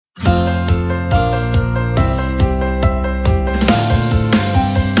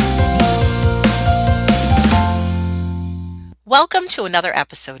Welcome to another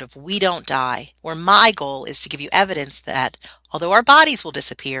episode of We Don't Die, where my goal is to give you evidence that, although our bodies will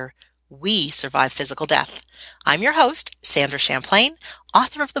disappear, we survive physical death. I'm your host, Sandra Champlain,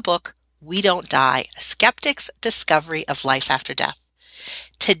 author of the book, We Don't Die, A Skeptic's Discovery of Life After Death.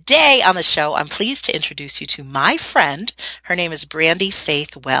 Today on the show, I'm pleased to introduce you to my friend. Her name is Brandy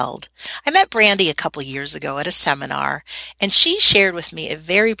Faith Weld. I met Brandy a couple years ago at a seminar, and she shared with me a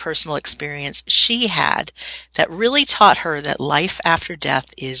very personal experience she had that really taught her that life after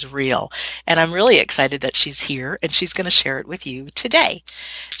death is real. And I'm really excited that she's here, and she's going to share it with you today.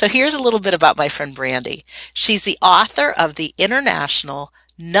 So here's a little bit about my friend Brandy. She's the author of the international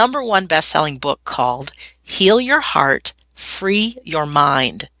 #1 best-selling book called Heal Your Heart, Free Your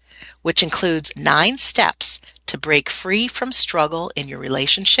Mind, which includes 9 steps to break free from struggle in your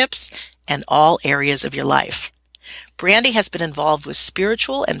relationships and all areas of your life. Brandy has been involved with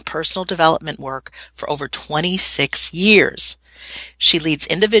spiritual and personal development work for over 26 years. She leads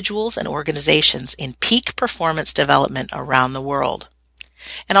individuals and organizations in peak performance development around the world.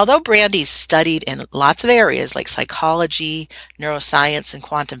 And although Brandy's studied in lots of areas like psychology, neuroscience, and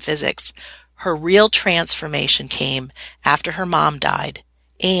quantum physics, her real transformation came after her mom died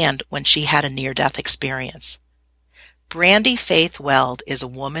and when she had a near-death experience. Brandy Faith Weld is a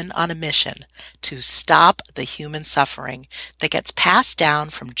woman on a mission to stop the human suffering that gets passed down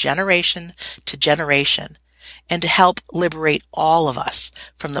from generation to generation and to help liberate all of us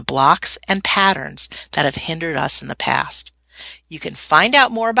from the blocks and patterns that have hindered us in the past. You can find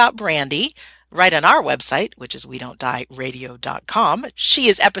out more about Brandy right on our website, which is WeDon'tDieRadio.com. She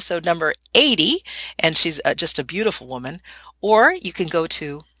is episode number 80, and she's just a beautiful woman. Or you can go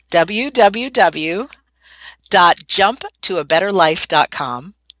to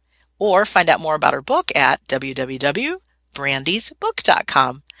www.jumptoabetterlife.com or find out more about her book at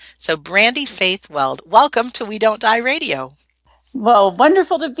www.brandysbook.com. So Brandy Faith Weld, welcome to We Don't Die Radio. Well,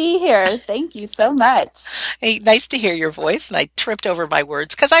 wonderful to be here. Thank you so much. Hey, nice to hear your voice. And I tripped over my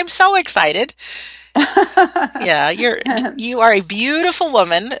words because I'm so excited. Yeah, you are a beautiful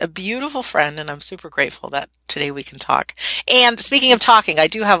woman, a beautiful friend, and I'm super grateful that today we can talk. And speaking of talking, I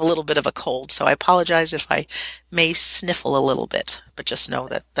do have a little bit of a cold, so I apologize if I may sniffle a little bit, but just know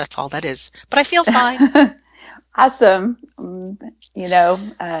that that's all that is. But I feel fine. Awesome.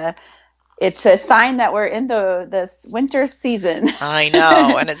 It's a sign that we're in this winter season. I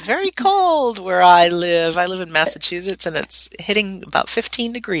know, and it's very cold where I live. I live in Massachusetts, and it's hitting about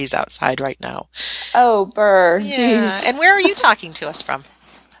 15 degrees outside right now. Oh, burr. Yeah. Geez. And where are you talking to us from?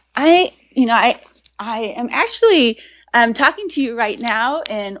 I am actually talking to you right now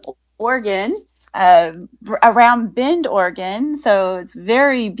in Oregon, around Bend, Oregon. So it's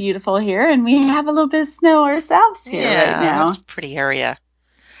very beautiful here, and we have a little bit of snow ourselves here right now. That's a pretty area.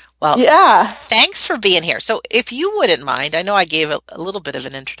 Well, yeah. Thanks for being here. So if you wouldn't mind, I know I gave a little bit of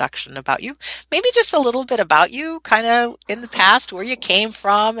an introduction about you, maybe just a little bit about you, kind of in the past, where you came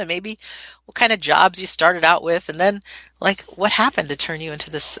from, and maybe what kind of jobs you started out with, and then like what happened to turn you into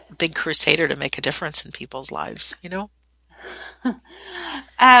this big crusader to make a difference in people's lives, you know?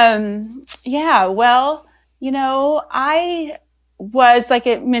 Yeah, well, I was, like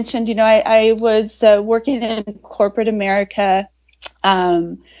I mentioned, I was working in corporate America,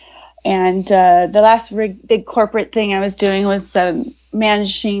 and the last big corporate thing I was doing was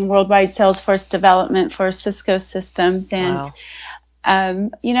managing worldwide sales force development for Cisco Systems. And, Wow.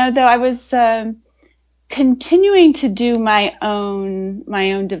 Though I was continuing to do my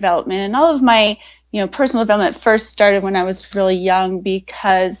own development, and all of my, personal development first started when I was really young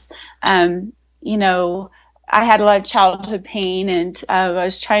because, I had a lot of childhood pain, and I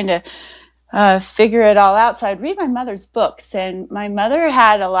was trying to figure it all out. So I'd read my mother's books, and my mother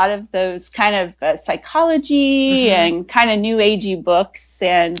had a lot of those kind of psychology and kind of new agey books.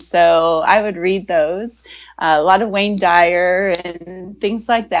 And so I would read those, a lot of Wayne Dyer and things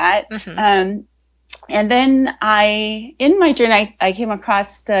like that. And then in my journey, I came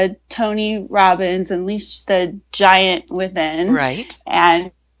across Tony Robbins, Unleash the Giant Within. Right.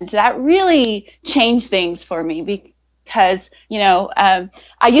 And that really changed things for me because,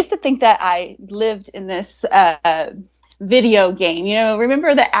 I used to think that I lived in this video game.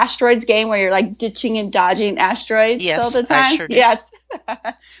 Remember the asteroids game where you're like ditching and dodging asteroids all the time? I sure do. Yes.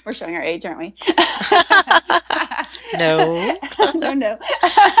 We're showing our age, aren't we? No. No.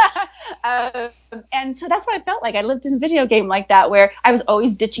 And so that's what I felt like. I lived in a video game like that where I was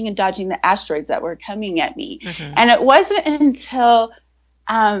always ditching and dodging the asteroids that were coming at me. And it wasn't until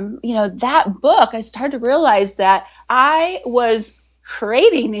that book, I started to realize that I was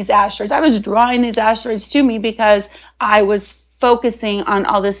creating these asteroids. I was drawing these asteroids to me because I was focusing on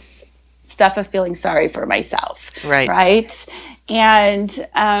all this stuff of feeling sorry for myself. Right. Right. And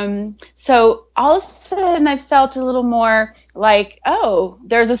so all of a sudden I felt a little more like, oh,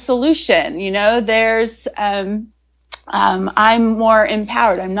 there's a solution, there's, I'm more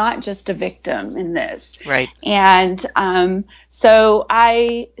empowered. I'm not just a victim in this. Right. And so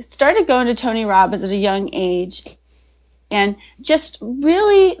I started going to Tony Robbins at a young age and just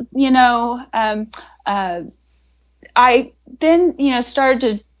really, I then, started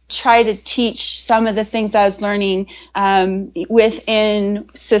to try to teach some of the things I was learning within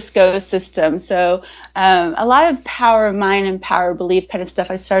Cisco's system. So a lot of power of mind and power of belief kind of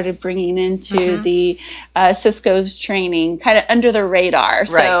stuff I started bringing into the Cisco's training, kind of under the radar.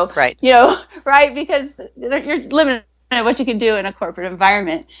 So, right. Right, because you're limited at what you can do in a corporate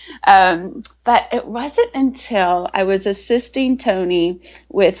environment. But it wasn't until I was assisting Tony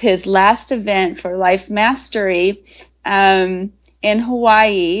with his last event for Life Mastery in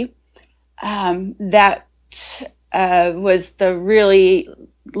Hawaii, that was the really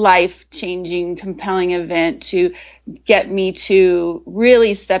life-changing, compelling event to get me to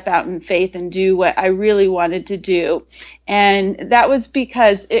really step out in faith and do what I really wanted to do. And that was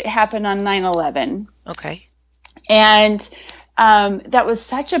because it happened on 9/11. Okay. And that was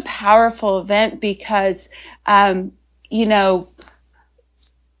such a powerful event because,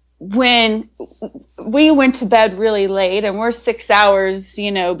 when we went to bed really late and we're 6 hours,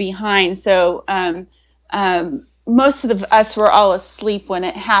 behind. So most of us were all asleep when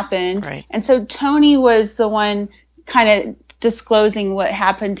it happened. Right. And so Tony was the one kind of disclosing what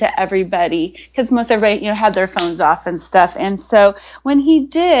happened to everybody because most everybody, had their phones off and stuff. And so when he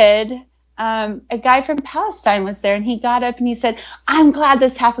did, a guy from Palestine was there and he got up and he said, "I'm glad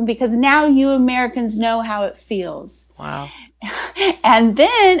this happened because now you Americans know how it feels." Wow. And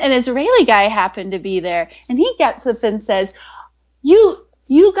then an Israeli guy happened to be there and he gets up and says,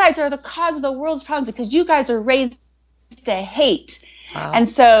 you guys are the cause of the world's problems because you guys are raised to hate. Wow. And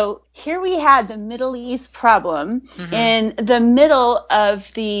so here we had the Middle East problem in the middle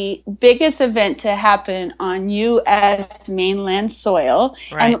of the biggest event to happen on U.S. mainland soil.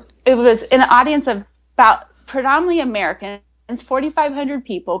 Right. And it was an audience of about predominantly Americans, 4,500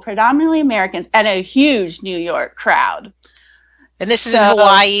 people, predominantly Americans, and a huge New York crowd. And this is in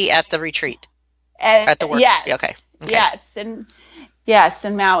Hawaii at the retreat? At the work? Yes. Okay. Yes,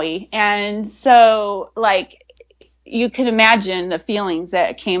 in Maui. And so, you can imagine the feelings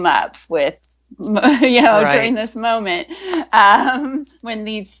that came up with, during this moment when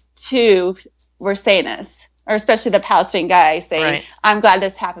these two were saying this, or especially the Palestinian guy saying, "I'm glad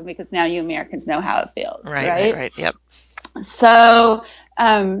this happened because now you Americans know how it feels." Right. Yep. So,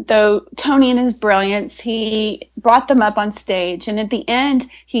 though Tony in his brilliance, he brought them up on stage, and at the end,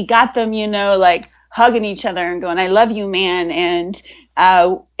 he got them, hugging each other and going, "I love you, man." And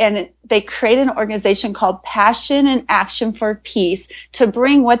they created an organization called Passion and Action for Peace to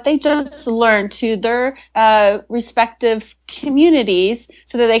bring what they just learned to their respective communities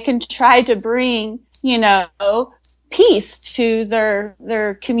so that they can try to bring, peace to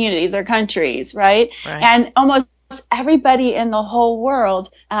their communities, their countries, right? And almost everybody in the whole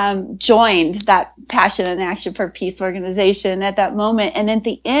world joined that Passion and Action for Peace organization at that moment. And at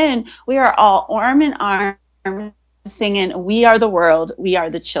the end, we are all arm in arm singing, "We are the world, we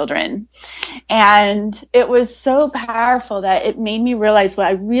are the children." And it was so powerful that it made me realize what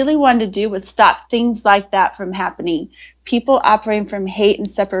I really wanted to do was stop things like that from happening. People operating from hate and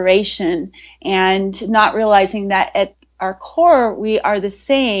separation and not realizing that at our core, we are the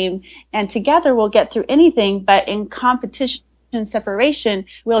same, and together we'll get through anything, but in competition and separation,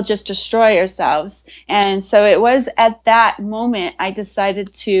 we'll just destroy ourselves. And so it was at that moment I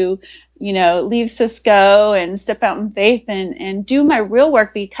decided to, leave Cisco and step out in faith and do my real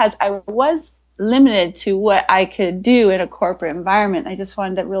work because I was limited to what I could do in a corporate environment. I just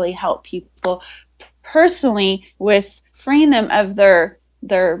wanted to really help people personally with freeing them of their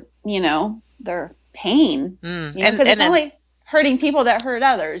pain. Because it's only hurting people that hurt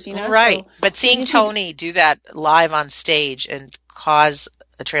others, Right. So, but seeing Tony do that live on stage and cause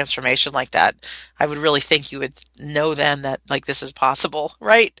a transformation like that, I would really think you would know then that this is possible,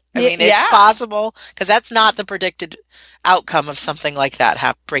 right? I mean, it's possible because that's not the predicted outcome of something like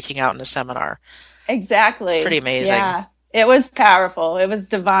that breaking out in a seminar. Exactly. It's pretty amazing. Yeah. It was powerful. It was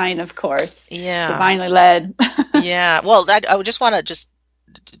divine, of course. Yeah. Divinely led. Yeah. Well, I would just want to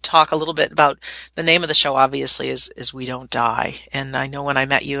talk a little bit about the name of the show, obviously, is We Don't Die. And I know when I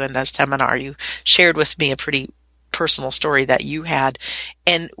met you in that seminar, you shared with me a pretty personal story that you had.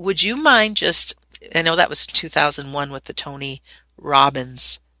 And would you mind I know that was 2001 with the Tony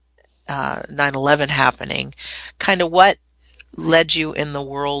Robbins 9/11 happening, kind of what led you in the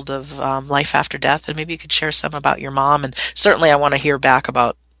world of life after death, and maybe you could share some about your mom. And certainly, I want to hear back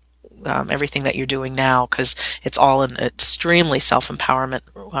about everything that you're doing now, because it's all an extremely self-empowerment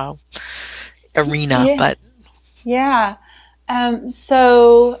arena. Yeah. But Yeah.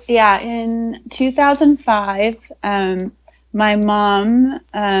 So yeah, in 2005, my mom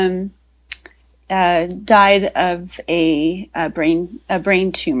died of a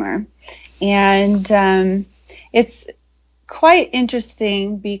brain tumor, and it's quite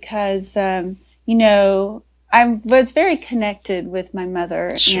interesting because I was very connected with my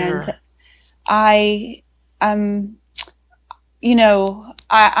mother, sure. and I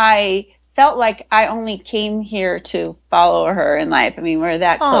I felt like I only came here to follow her in life. I mean, we're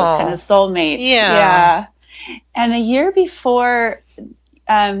that close, kind of soulmates. Yeah. And a year before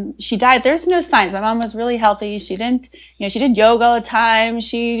she died, there's no signs. My mom was really healthy. She did yoga all the time.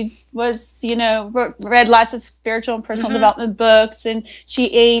 She was, read lots of spiritual and personal development books, and she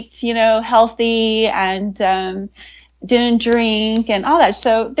ate, healthy, and didn't drink and all that.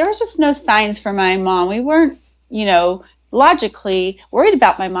 So there was just no signs for my mom. We weren't, logically worried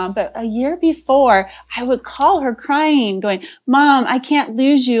about my mom. But a year before, I would call her crying, going, "Mom, I can't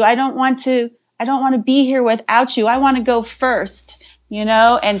lose you. I don't want to be here without you. I want to go first."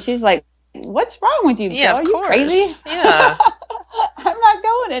 And she's like, "What's wrong with you? Yeah, girl? of Are you course. Crazy?" Yeah. I'm not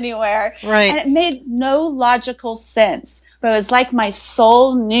going anywhere. Right. And it made no logical sense. But it was like my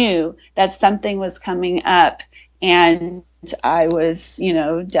soul knew that something was coming up, and I was,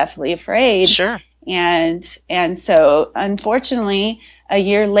 definitely afraid. Sure. And so unfortunately, a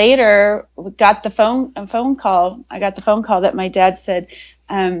year later, we got a phone call. I got the phone call that my dad said,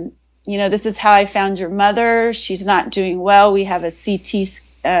 "This is how I found your mother. She's not doing well. We have a CT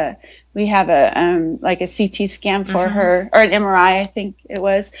scan for her, or an MRI, I think it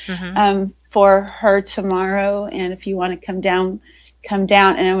was, for her tomorrow. And if you want to come down."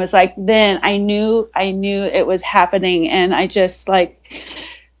 And it was like, then I knew it was happening. And I just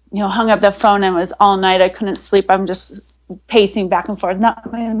hung up the phone, and was all night. I couldn't sleep. I'm just pacing back and forth. Not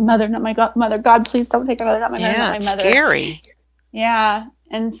my mother, not my mother. God, please don't take my mother. Not my mother, not my mother. Yeah, scary. Yeah.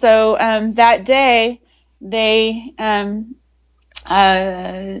 And so that day, they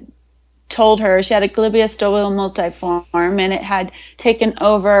told her she had a glioblastoma multiforme, and it had taken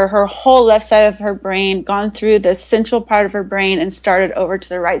over her whole left side of her brain, gone through the central part of her brain, and started over to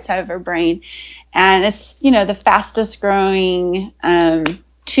the right side of her brain. And it's, the fastest growing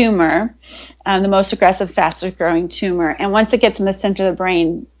tumor, the most aggressive, fastest growing tumor. And once it gets in the center of the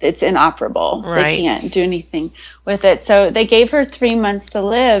brain, it's inoperable. Right. They can't do anything with it. So they gave her 3 months to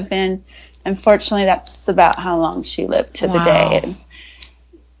live. And unfortunately, that's about how long she lived to the day.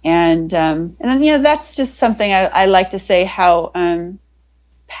 And then, that's just something I like to say, how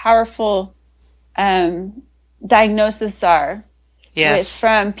powerful diagnoses are. Yes.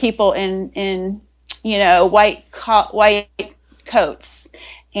 From people in white coats.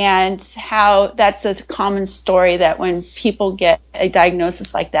 And how that's a common story, that when people get a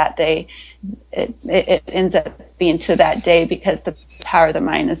diagnosis like that, it ends up being to that day, because the power of the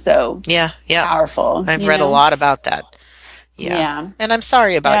mind is so powerful. I've read a lot about that. Yeah. And I'm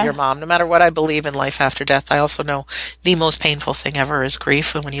sorry about your mom. No matter what I believe in life after death, I also know the most painful thing ever is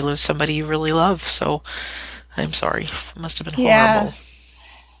grief, and when you lose somebody you really love. So I'm sorry. It must have been horrible.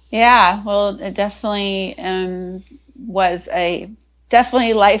 Yeah. Well, it definitely was a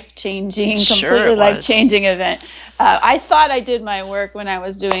life-changing, completely life-changing event. I thought I did my work when I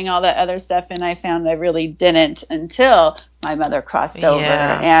was doing all that other stuff, and I found I really didn't until my mother crossed over.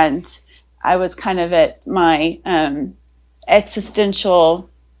 And I was kind of at my existential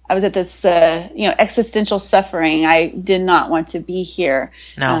suffering. I did not want to be here.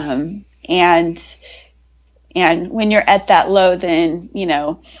 No. And when you're at that low, then,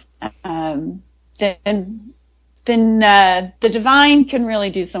 then the divine can really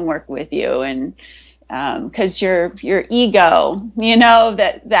do some work with you. And because your ego,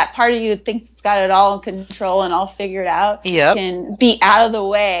 that part of you thinks it's got it all in control and all figured out, can be out of the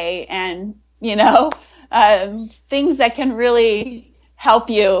way. And, things that can really help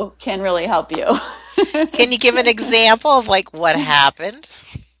you can really help you. Can you give an example of what happened?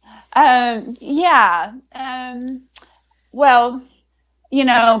 Well,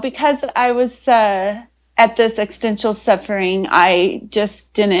 because I was at this existential suffering, I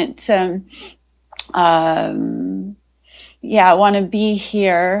just didn't want to be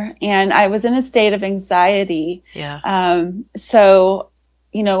here, and I was in a state of anxiety. So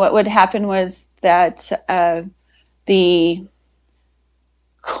what would happen was that the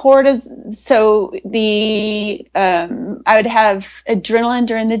I would have adrenaline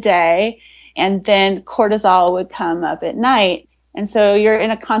during the day, and then cortisol would come up at night. And so you're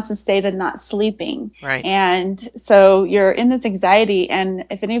in a constant state of not sleeping. Right. And so you're in this anxiety. And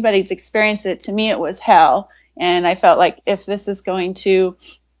if anybody's experienced it, to me, it was hell. And I felt like if this is going to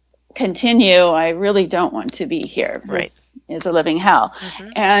continue, I really don't want to be here. Right. This is a living hell. Mm-hmm.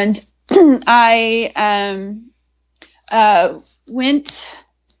 And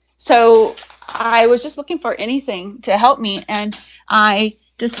so I was just looking for anything to help me. And I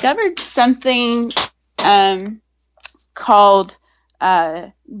discovered something called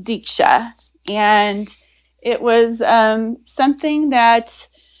Diksha. And it was something that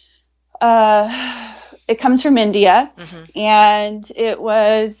it comes from India. Mm-hmm. And it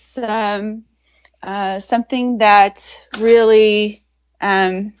was something that really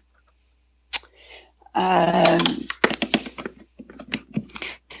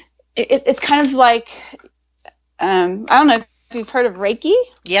it's kind of like I don't know if you've heard of Reiki.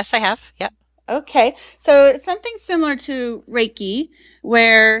 Yes, I have. Yep. Okay, so it's something similar to Reiki,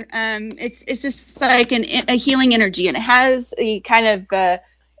 where it's just like a healing energy, and it has a kind of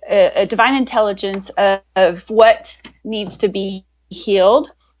a divine intelligence of what needs to be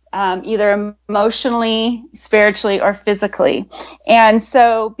healed, either emotionally, spiritually, or physically. And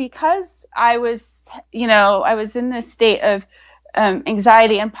so, because I was in this state of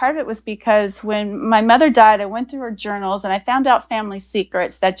anxiety, and part of it was because when my mother died, I went through her journals and I found out family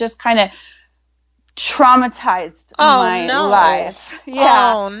secrets that just kind of traumatized my life.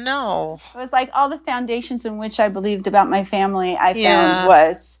 Yeah. Oh no. It was like all the foundations in which I believed about my family I found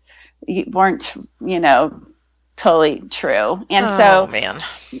weren't, totally true. And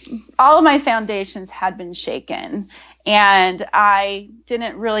all of my foundations had been shaken, and I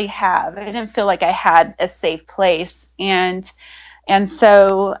didn't feel like I had a safe place. And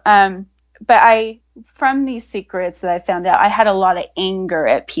so, but from these secrets that I found out, I had a lot of anger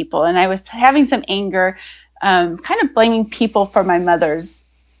at people, and I was having some anger, kind of blaming people for my mother's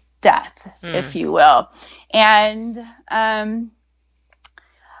death, if you will. And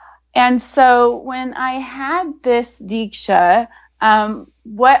so when I had this Diksha,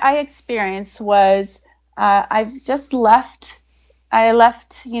 what I experienced was, I left,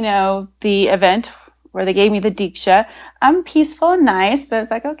 the event where they gave me the Diksha. I'm peaceful and nice, but it's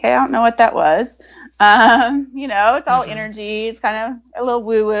like, okay, I don't know what that was. It's all energy. It's kind of a little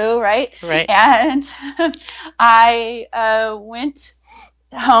woo-woo, right? Right. And I went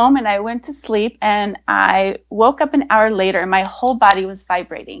home and I went to sleep, and I woke up an hour later and my whole body was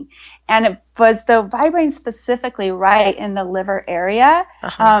vibrating. And it was vibrating specifically right in the liver area.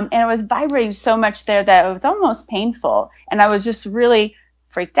 And it was vibrating so much there that it was almost painful. And I was just really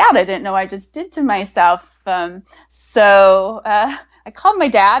freaked out. I didn't know what I just did to myself. So I called my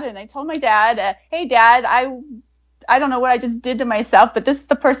dad and I told my dad, hey, Dad, I don't know what I just did to myself, but this is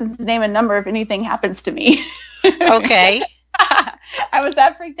the person's name and number if anything happens to me. Okay. I was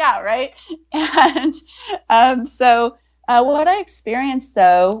that freaked out, right? And so what I experienced,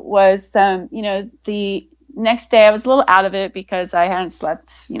 though, was, the next day I was a little out of it because I hadn't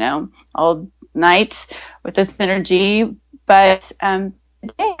slept, all night with this energy. But the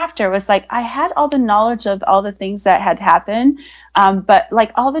day after was like I had all the knowledge of all the things that had happened, but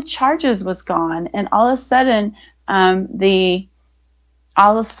like all the charges was gone, and all of a sudden the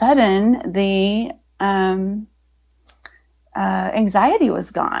anxiety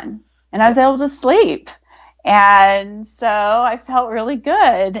was gone, and I was able to sleep. And so I felt really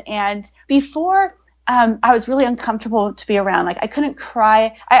good. And before, I was really uncomfortable to be around. Like I couldn't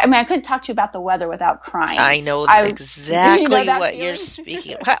cry. I couldn't talk to you about the weather without crying. I know exactly what you're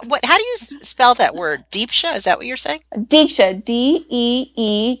speaking of. How do you spell that word? Deepsha? Is that what you're saying? Diksha, Deeksha.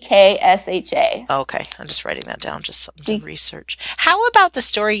 Okay. I'm just writing that down, just something to research. How about the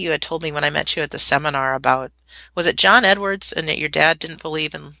story you had told me when I met you at the seminar about, was it John Edwards, and that your dad didn't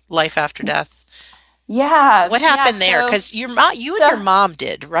believe in life after death? Yeah. What happened there? Because you and your mom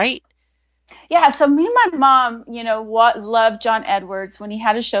did, right? Yeah. So me and my mom, loved John Edwards when he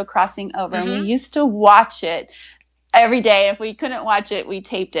had a show Crossing Over, and we used to watch it every day. If we couldn't watch it, we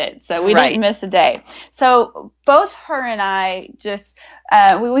taped it, so we didn't miss a day. So both her and I just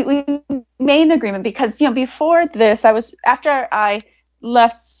we made an agreement because before this, after I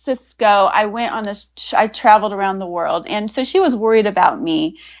left Cisco, I went on this, I traveled around the world. And so she was worried about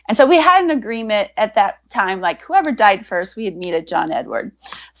me. And so we had an agreement at that time, like whoever died first, we'd meet at John Edward.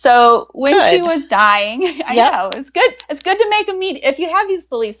 So when she was dying, I know, it's good. It's good to make a meet. If you have these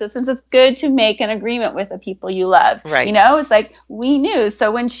belief systems, it's good to make an agreement with the people you love. Right. It's like we knew.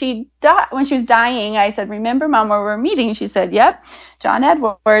 So when she was dying, I said, remember, Mom, where we're meeting? She said, yep, John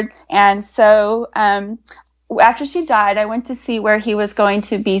Edward. And so, after she died, I went to see where he was going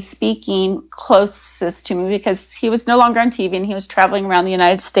to be speaking closest to me, because he was no longer on TV and he was traveling around the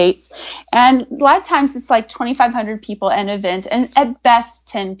United States. And a lot of times it's like 2,500 people an event, and at best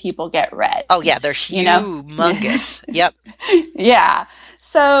 10 people get read. Oh yeah, they're humongous. Yep. Yeah.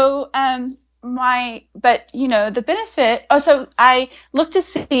 So, the benefit. Oh, so I looked to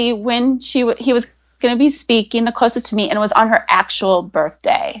see when he was going to be speaking the closest to me, and it was on her actual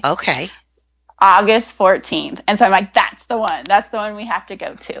birthday. Okay. August 14th. And so I'm like, that's the one. That's the one we have to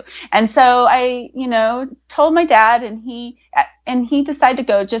go to. And so I, told my dad, and he decided to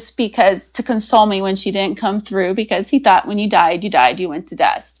go just because, to console me when she didn't come through, because he thought when you died, you went to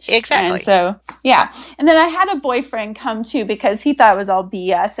dust. Exactly. And so, yeah. And then I had a boyfriend come too, because he thought it was all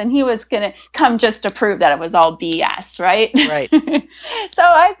BS, and he was going to come just to prove that it was all BS. Right. Right. So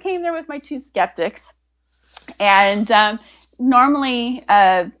I came there with my 2 skeptics, and, normally,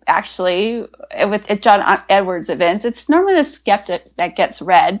 actually, at John Edwards events, it's normally the skeptic that gets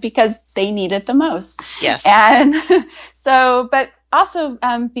read because they need it the most. Yes. And so, but also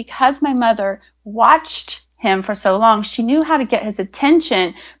because my mother watched him for so long, she knew how to get his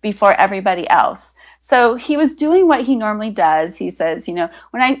attention before everybody else. So he was doing what he normally does. He says, when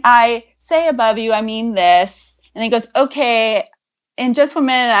I say above you, I mean this. And he goes, okay, in just 1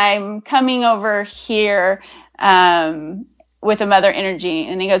 minute, I'm coming over here. With a mother energy.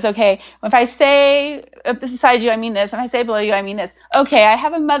 And he goes, okay, if I say beside you, I mean this. If I say below you, I mean this. Okay, I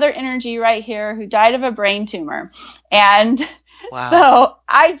have a mother energy right here who died of a brain tumor. And wow. So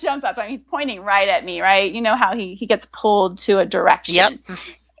I jump up. I mean, he's pointing right at me, right? You know how he gets pulled to a direction. Yep.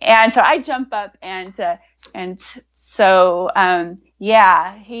 And so I jump up, and so,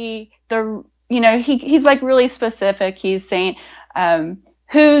 he's like really specific. He's saying,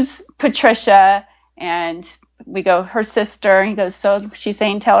 who's Patricia? And we go, her sister. And he goes, so she's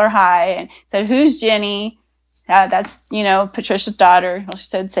saying, tell her hi. And said, who's Jenny? That's, Patricia's daughter.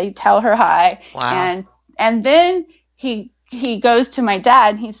 She said, tell her hi. Wow. And then he goes to my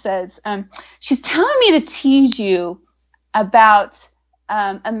dad, and he says, she's telling me to tease you about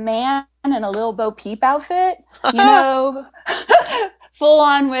a man in a little Bo Peep outfit, full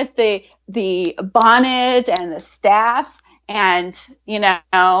on with the bonnet and the staff. And, and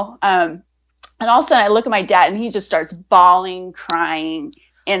all of a sudden I look at my dad, and he just starts bawling, crying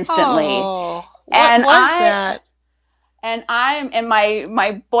instantly. Oh, what was that? And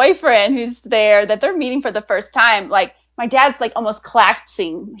my boyfriend who's there, that they're meeting for the first time, like my dad's like almost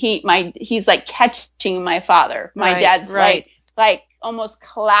collapsing. He's like catching my father. My dad's right. like almost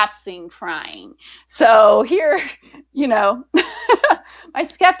collapsing, crying. So here, my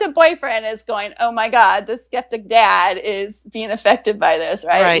skeptic boyfriend is going, oh my God, the skeptic dad is being affected by this,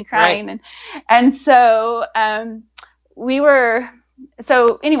 right? And crying. Right. And so,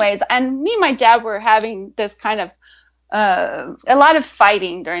 anyways, and me and my dad were having this kind of, a lot of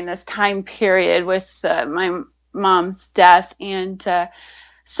fighting during this time period with, my mom's death. And,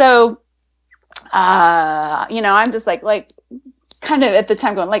 I'm just like, kind of at the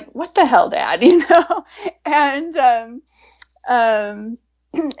time going like, what the hell, Dad, and so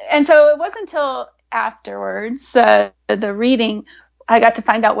it wasn't until afterwards, the reading, I got to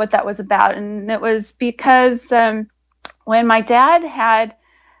find out what that was about. And it was because, when my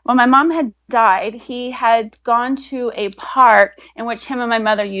mom had died, he had gone to a park in which him and my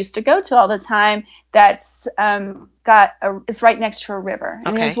mother used to go to all the time. That's, it's right next to a river.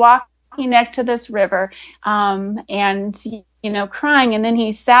 And he was walking next to this river, and crying. And then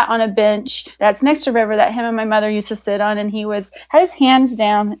he sat on a bench that's next to a river that him and my mother used to sit on. And he had his hands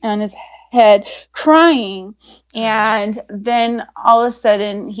down on his head, crying. And then all of a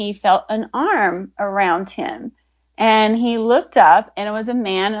sudden he felt an arm around him. And he looked up, and it was a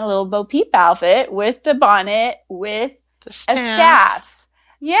man in a little Bo Peep outfit with the bonnet, with a staff.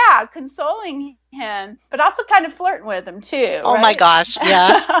 Yeah, consoling him, but also kind of flirting with him too. Oh, right? My gosh,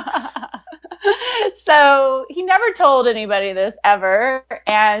 yeah. So he never told anybody this ever.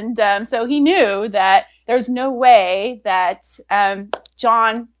 And so he knew that there's no way that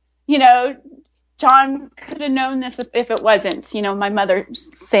John could have known this if it wasn't, my mother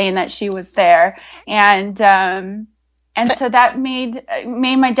saying that she was there. And so that made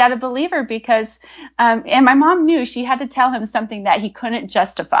my dad a believer, because, and my mom knew she had to tell him something that he couldn't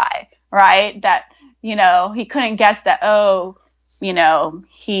justify, right? That, he couldn't guess that,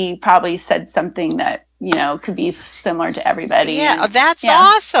 he probably said something that, could be similar to everybody. Yeah, that's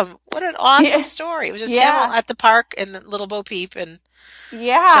awesome. What an awesome story. It was just him at the park and the little Bo Peep, and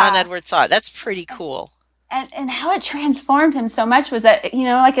John Edwards saw it. That's pretty cool. And how it transformed him so much was that,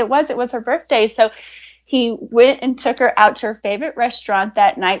 it was her birthday. So he went and took her out to her favorite restaurant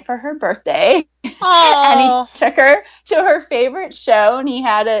that night for her birthday. And Oh, he took her to her favorite show, and he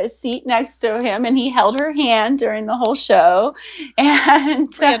had a seat next to him, and he held her hand during the whole show.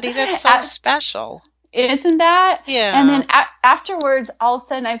 And Brandy, that's so special. isn't that? Yeah. And then afterwards, all of a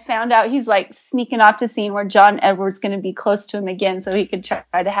sudden, I found out he's like sneaking off to scene where John Edward's going to be close to him again, so he could try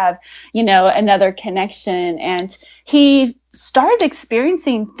to have, another connection. And he started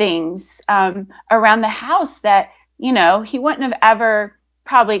experiencing things around the house that, he wouldn't have ever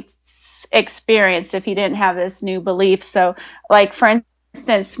probably experienced if he didn't have this new belief. So, like, for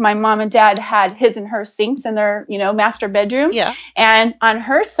instance, my mom and dad had his and her sinks in their, master bedroom. Yeah. And on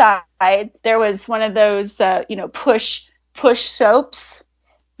her side, there was one of those, push soaps,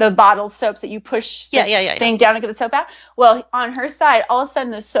 the bottle soaps that you push the thing down to get the soap out. Well, on her side, all of a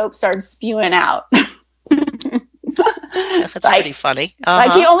sudden the soap started spewing out. That's pretty funny.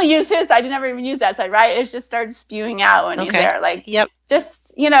 Like, he only used his side. He never even used that side, right? It just started spewing out when he's there. Like,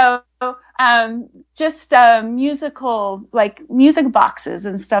 just, musical, like music boxes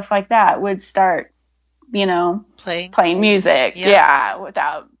and stuff like that would start, playing music. Yeah,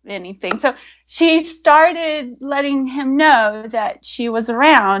 without anything. So she started letting him know that she was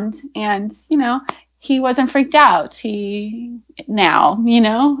around, and, he wasn't freaked out.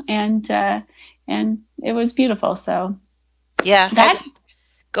 And it was beautiful. So yeah, that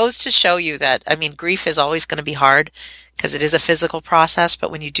goes to show you that, I mean, grief is always going to be hard because it is a physical process,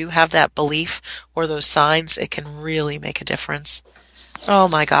 but when you do have that belief or those signs, it can really make a difference. Oh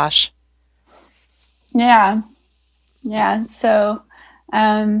my gosh. Yeah. Yeah. So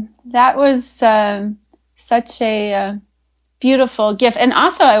that was such a beautiful gift. And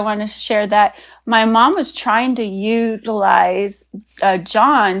also, I want to share that my mom was trying to utilize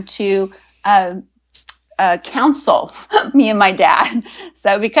John to counsel me and my dad.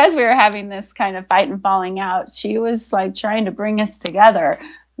 So because we were having this kind of fight and falling out, she was like trying to bring us together,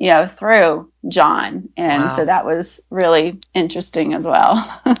 through John. And so that was really interesting as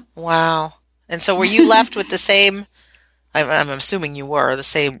well. Wow. And so were you left with the same, I'm assuming you were, the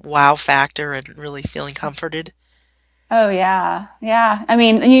same wow factor and really feeling comforted? Oh, yeah. Yeah. I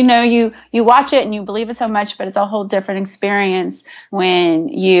mean, you watch it and you believe it so much, but it's a whole different experience when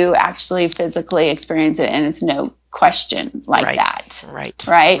you actually physically experience it, and it's no question like that.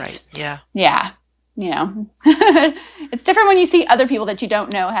 Right. Yeah. Yeah. It's different when you see other people that you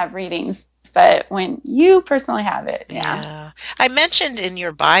don't know have readings, but when you personally have it. Yeah. I mentioned in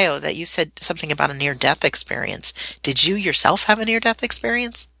your bio that you said something about a near-death experience. Did you yourself have a near-death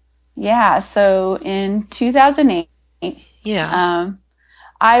experience? Yeah. So in 2008,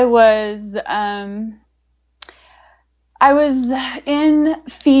 I was in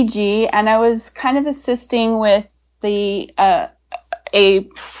Fiji, and I was kind of assisting with a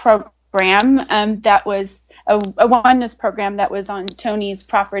program that was a oneness program that was on Tony's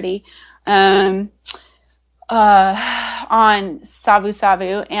property on Savu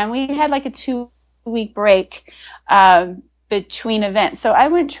Savu, and we had like a 2-week break between events. So I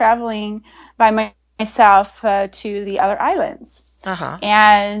went traveling by myself to the other islands.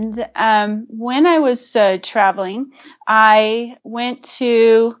 And when I was traveling, I went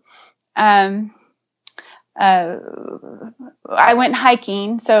to I went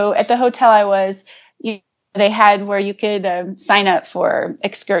hiking. So at the hotel I was, they had where you could sign up for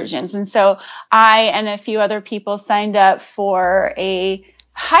excursions. And so I and a few other people signed up for a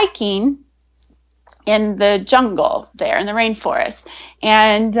hiking in the jungle there in the rainforest.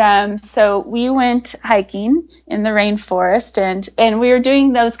 And so we went hiking in the rainforest, and we were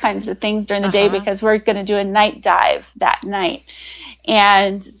doing those kinds of things during the day because we're going to do a night dive that night.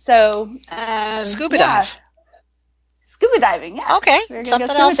 And so scuba dive. Scuba diving, yeah. Okay. Something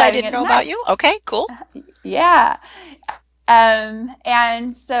else I didn't know about you. Okay, cool. Yeah.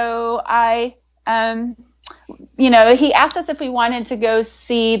 And so I he asked us if we wanted to go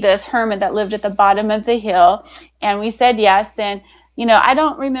see this hermit that lived at the bottom of the hill, and we said yes. And I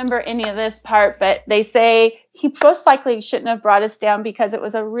don't remember any of this part, but they say he most likely shouldn't have brought us down because it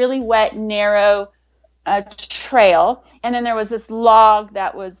was a really wet, narrow trail, and then there was this log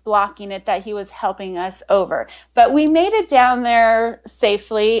that was blocking it that he was helping us over. But we made it down there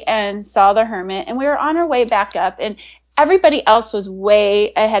safely and saw the hermit, and we were on our way back up, and everybody else was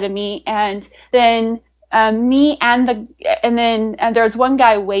way ahead of me, and then me and there was one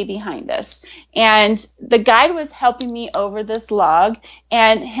guy way behind us, and the guide was helping me over this log,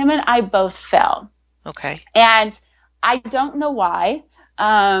 and him and I both fell. Okay. And I don't know why,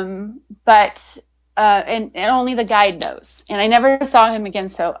 but and only the guide knows. And I never saw him again,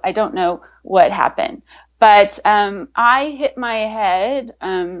 so I don't know what happened. But I hit my head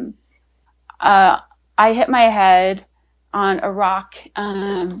I hit my head on a rock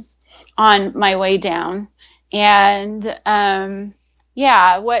on my way down. And what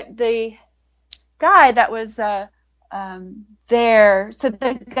the guy that was there, so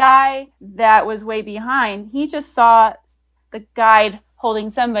the guy that was way behind, he just saw the guide holding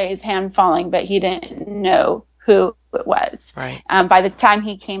somebody's hand falling, but he didn't know who it was. Right. By the time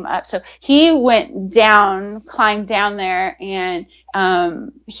he came up. So he went down, climbed down there, and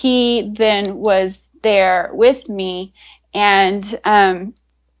he then was there with me. And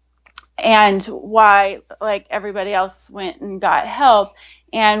why, like everybody else, went and got help.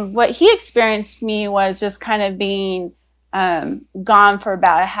 And what he experienced me was just kind of being gone for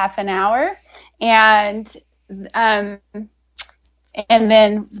about a half an hour. And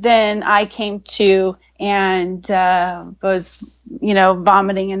then I came to and was,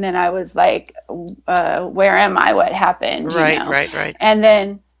 vomiting. And then I was like, where am I? What happened? Right. And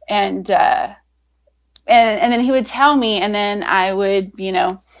then, and then he would tell me, and then I would,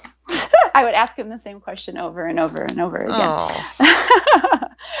 I would ask him the same question over and over and over again. Oh.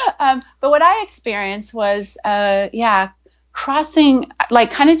 But what I experienced was, crossing,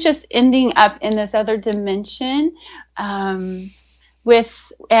 like kind of just ending up in this other dimension, and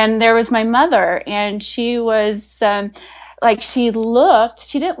there was my mother, and she was, she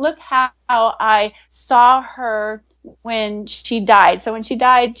didn't look how I saw her when she died. So when she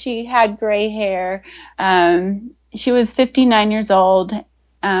died, she had gray hair. She was 59 years old.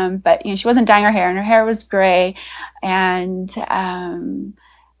 But she wasn't dyeing her hair, and her hair was gray, and so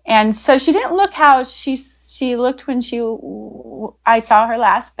she didn't look how she looked when I saw her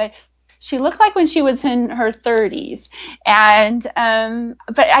last, but she looked like when she was in her 30s, and but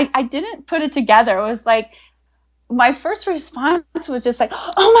I didn't put it together. It was like my first response was just like,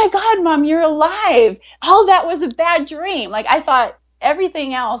 "Oh my God, Mom, you're alive! All that was a bad dream." Like I thought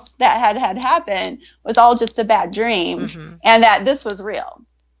everything else that had happened was all just a bad dream, and that this was real.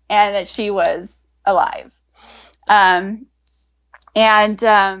 And that she was alive. And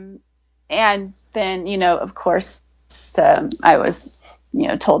then, of course, I was,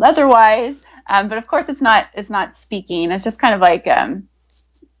 told otherwise. But of course it's not speaking. It's just kind of like,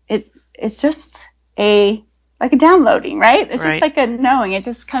 it's just like a downloading, right? It's just like a knowing. It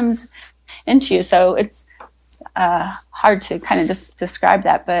just comes into you. So it's, hard to kind of just describe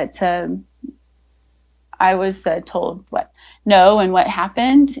that, but, I was told what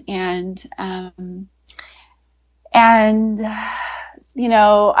happened, and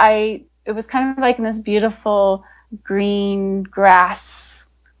it was kind of like in this beautiful green grass,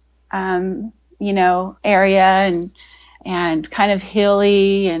 area, and kind of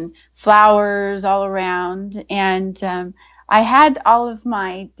hilly, and flowers all around, and I had all of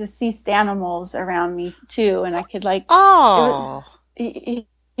my deceased animals around me too, and I could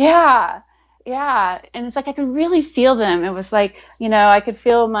Yeah. And it's like I could really feel them. It was like, I could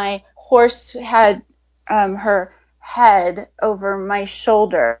feel my horse had her head over my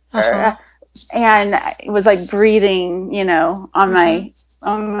shoulder, and it was like breathing, on my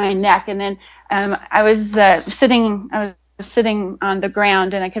neck. And then I was sitting on the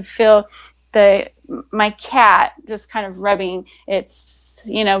ground, and I could feel my cat just kind of rubbing its,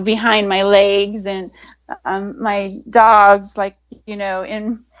 behind my legs, and my dogs, like,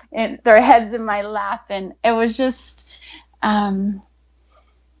 in their heads in my lap, and it was just, it's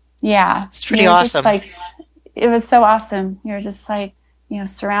pretty awesome. It was so awesome. You're just like,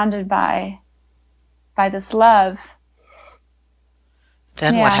 surrounded by this love.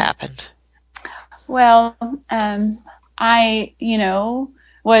 Then what happened? Well, I,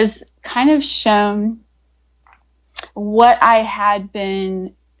 was kind of shown what I had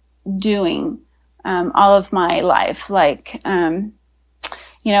been doing all of my life, like, how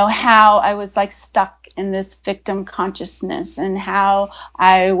I was like stuck in this victim consciousness, and how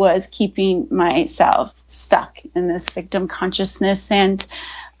I was keeping myself stuck in this victim consciousness. And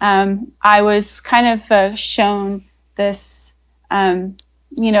I was kind of shown this,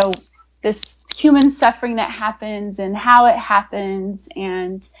 this human suffering that happens and how it happens,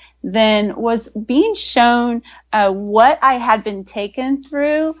 and then was being shown what I had been taken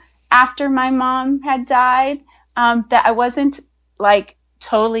through after my mom had died, that I wasn't like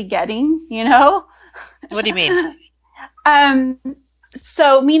totally getting, What do you mean?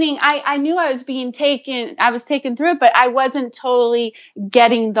 So meaning I knew I was taken through it, but I wasn't totally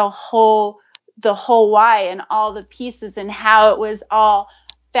getting the whole why and all the pieces and how it was all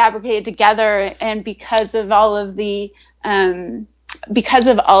fabricated together. And because of all of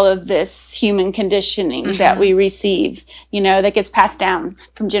this human conditioning that we receive, that gets passed down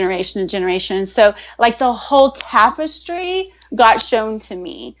from generation to generation. So like the whole tapestry got shown to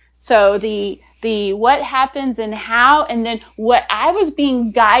me. So the what happens and how, and then what I was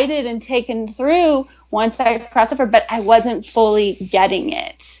being guided and taken through once I crossed over, but I wasn't fully getting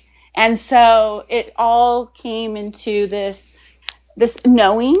it. And so it all came into this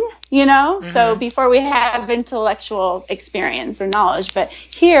knowing, So before we have intellectual experience or knowledge, but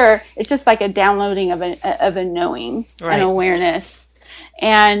here it's just like a downloading of a knowing, an awareness.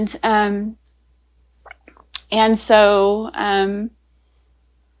 And so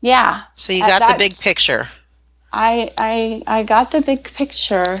yeah. So you got the big picture. I got the big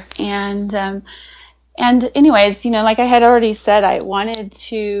picture, and anyways, like I had already said, I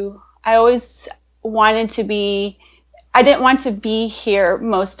always wanted to be. I didn't want to be here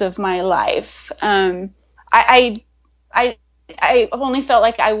most of my life. I only felt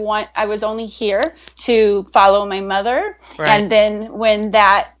like I was only here to follow my mother, and then when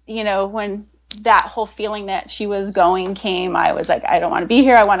that whole feeling that she was going came, I was like, I don't want to be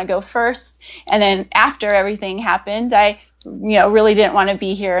here. I want to go first. And then after everything happened, I really didn't want to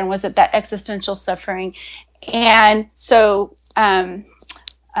be here and was at that existential suffering. And so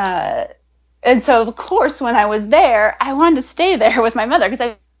of course, when I was there, I wanted to stay there with my mother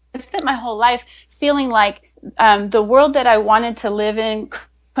because I spent my whole life feeling like the world that I wanted to live in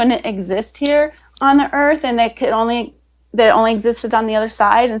couldn't exist here on the earth, and that only existed on the other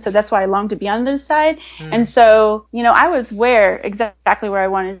side. And so that's why I longed to be on the other side. And so, I was exactly where I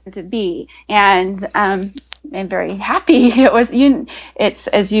wanted to be. And I'm very happy. It's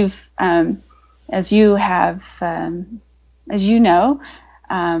as you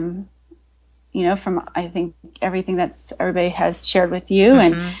know, from I think everything that's everybody has shared with you,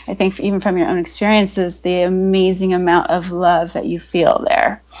 and I think even from your own experiences, the amazing amount of love that you feel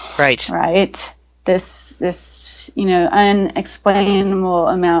there. Right. This unexplainable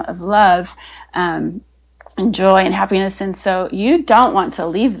amount of love, and joy and happiness, and so you don't want to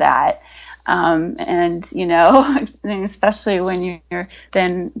leave that. And especially when you're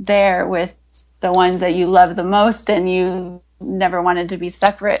then there with the ones that you love the most, and you never wanted to be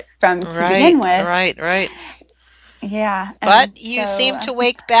separate from to begin with. Right. Yeah. But you seem to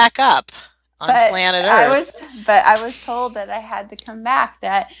wake back up on planet Earth. I was told that I had to come back,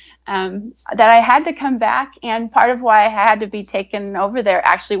 that I had to come back, and part of why I had to be taken over there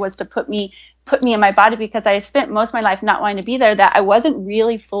actually was to put me in my body, because I spent most of my life not wanting to be there, that I wasn't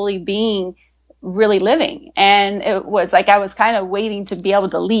really fully being really living, and it was like I was kind of waiting to be able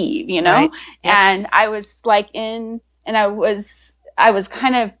to leave, and I was like I was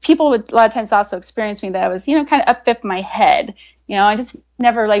kind of, people would a lot of times also experience me that I was, kind of up in my head, I just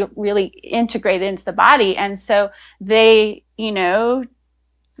never like really integrated into the body. And so they,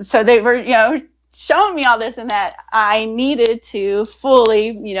 so they were, showing me all this, and that I needed to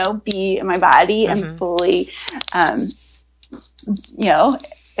fully, be in my body and fully,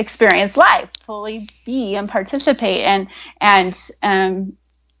 experience life, fully be and participate, and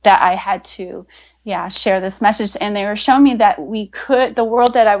that I had to, share this message. And they were showing me that the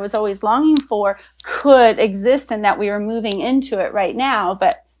world that I was always longing for could exist, and that we were moving into it right now.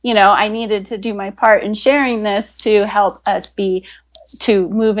 But, I needed to do my part in sharing this to help us to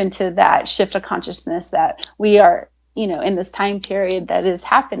move into that shift of consciousness that we are, in this time period that is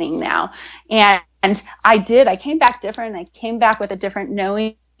happening now. And I came back different. I came back with a different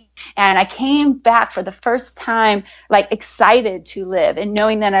knowing. And I came back for the first time, like, excited to live, and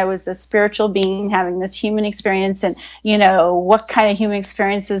knowing that I was a spiritual being having this human experience, and, what kind of human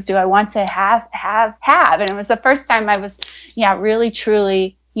experiences do I want to have? And it was the first time I was, really,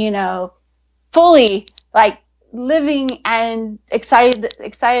 truly, fully, like, living and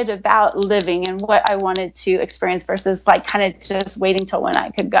excited about living and what I wanted to experience, versus like kind of just waiting till when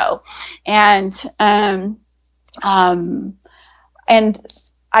I could go. And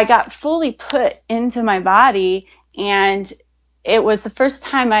I got fully put into my body, and it was the first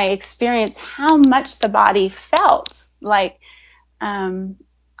time I experienced how much the body felt. Like,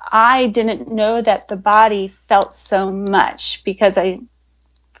 I didn't know that the body felt so much, because I,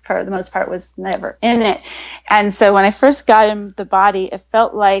 for the most part, was never in it. And so when I first got in the body, it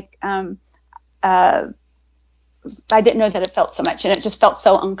felt like, I didn't know that it felt so much, and it just felt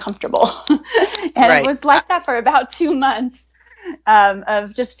so uncomfortable. And it was like that for about 2 months.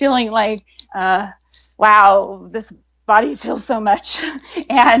 Of just feeling like, wow, this body feels so much,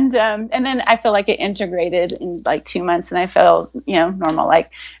 and then I feel like it integrated in like 2 months, and I felt normal like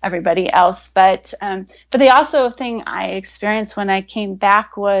everybody else. But the also thing I experienced when I came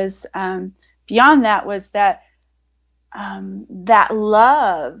back was beyond that, was that that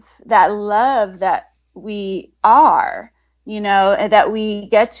love that we are, that we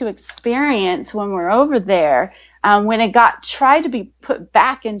get to experience when we're over there. when it tried to be put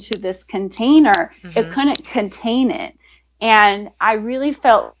back into this container, it couldn't contain it. And I really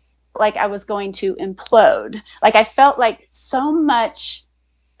felt like I was going to implode. Like I felt like so much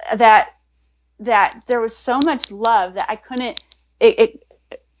that there was so much love that I couldn't, it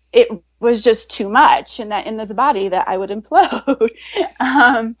was just too much in this body that I would implode.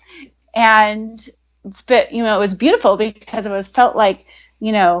 But, it was beautiful because it felt like,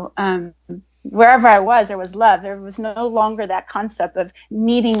 wherever I was, there was love. There was no longer that concept of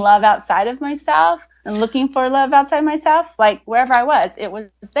needing love outside of myself and looking for love outside myself. Like wherever I was, it was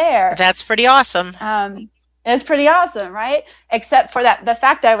there. That's pretty awesome. It's pretty awesome, right? Except for the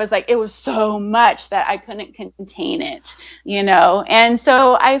fact that I was like, it was so much that I couldn't contain it, And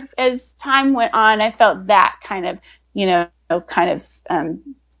so as time went on, I felt that kind of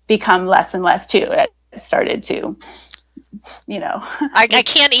become less and less too. It started to, I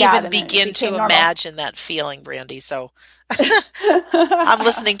can't even begin to imagine that feeling, Brandy. So I'm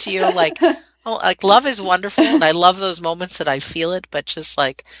listening to you like, oh, like love is wonderful. And I love those moments that I feel it, but just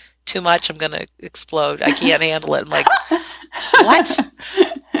like too much, I'm going to explode. I can't handle it. I'm like, what?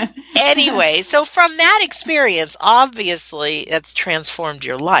 Anyway, so from that experience, obviously it's transformed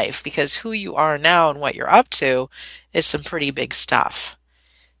your life because who you are now and what you're up to is some pretty big stuff.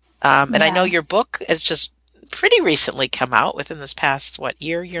 And I know your book has just pretty recently come out within this past,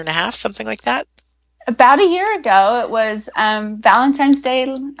 year and a half, something like that? About a year ago. It was Valentine's Day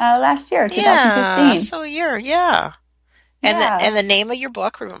last year, 2015. Yeah, so a year, yeah. And the name of your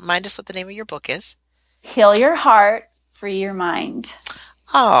book, remind us what the name of your book is. Heal Your Heart, Free Your Mind.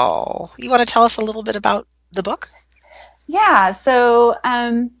 Oh, you want to tell us a little bit about the book? Yeah, so,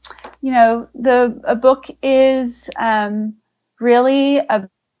 the book is really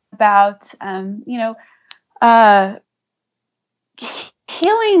about,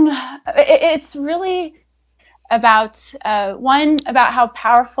 healing. It's really about about how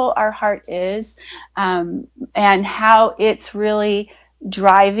powerful our heart is, and how it's really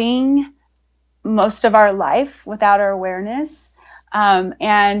driving most of our life without our awareness,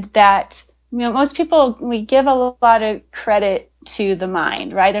 and that most people, we give a lot of credit to the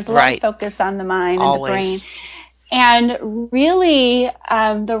mind, right? There's a lot of focus on the mind and the brain, and really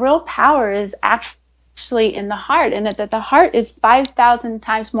the real power is actually in the heart, and that the heart is 5,000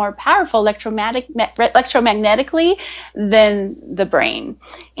 times more powerful electromagnetically than the brain,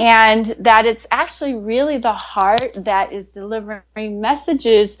 and that it's actually really the heart that is delivering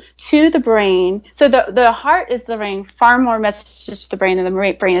messages to the brain. So the heart is delivering far more messages to the brain than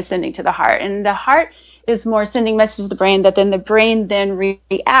the brain is sending to the heart, and the heart is more sending messages to the brain that then the brain then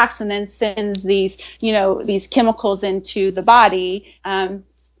reacts and then sends these chemicals into the body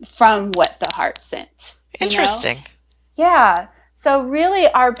from what the heart sent. Interesting. Yeah. So really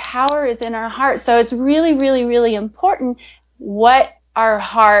our power is in our heart. So it's really, really, really important what our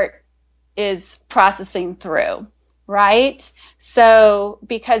heart is processing through, right? So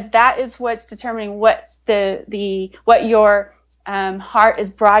because that is what's determining what what your heart is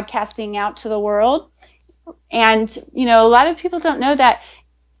broadcasting out to the world. And, a lot of people don't know that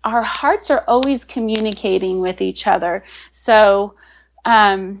our hearts are always communicating with each other. So,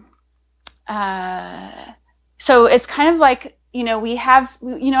 so it's kind of like, we have,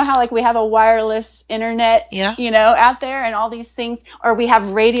 how like we have a wireless internet, out there and all these things, or we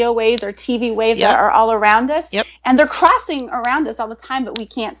have radio waves or TV waves that are all around us, and they're crossing around us all the time, but we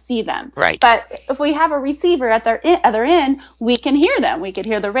can't see them. Right. But if we have a receiver at their other end, we can hear them. We can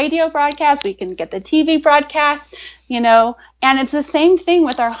hear the radio broadcast. We can get the TV broadcast, and it's the same thing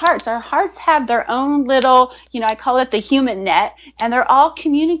with our hearts. Our hearts have their own little, I call it the human net, and they're all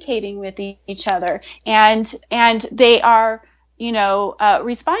communicating with each other, and they are,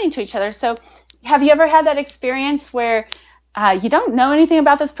 responding to each other. So have you ever had that experience where you don't know anything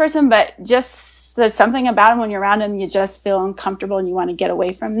about this person, but just there's something about them when you're around them, you just feel uncomfortable and you want to get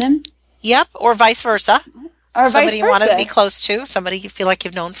away from them? Yep, or vice versa. Or somebody vice versa. You want to be close to, somebody you feel like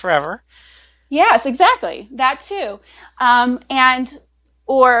you've known forever. Yes, exactly. That too.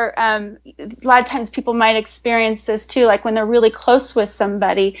 Or a lot of times people might experience this too, like when they're really close with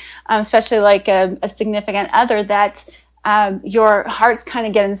somebody, especially like a significant other, that your hearts kind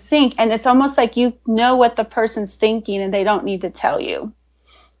of get in sync, and it's almost like you know what the person's thinking and they don't need to tell you.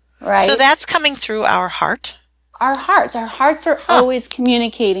 Right? So that's coming through our heart? Our hearts are always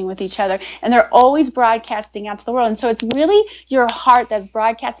communicating with each other, and they're always broadcasting out to the world. And so it's really your heart that's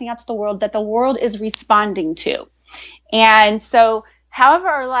broadcasting out to the world that the world is responding to. And so however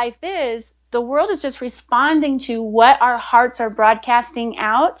our life is, the world is just responding to what our hearts are broadcasting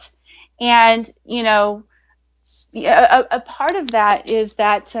out. And, a part of that is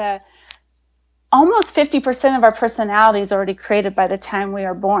that almost 50% of our personality is already created by the time we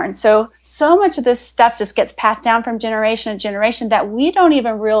are born. So much of this stuff just gets passed down from generation to generation that we don't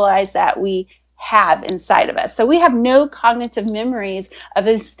even realize that we have inside of us. So we have no cognitive memories of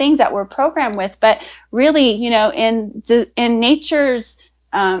these things that we're programmed with. But really, in nature's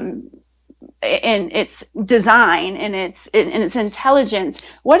in its design and its intelligence,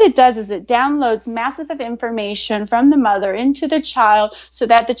 what it does is it downloads massive of information from the mother into the child so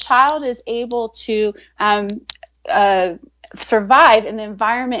that the child is able to survive in the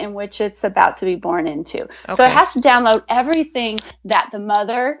environment in which it's about to be born into. Okay. So it has to download everything that the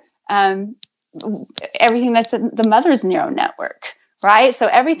mother, everything that's in the mother's neural network, right? So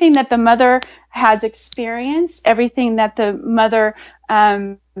everything that the mother has experienced, everything that the mother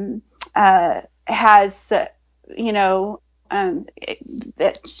has, that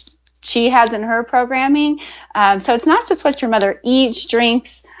she has in her programming. So it's not just what your mother eats,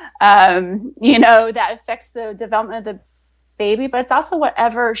 drinks, that affects the development of the baby, but it's also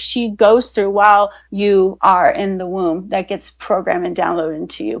whatever she goes through while you are in the womb that gets programmed and downloaded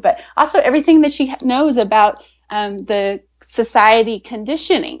into you. But also everything that she knows about the society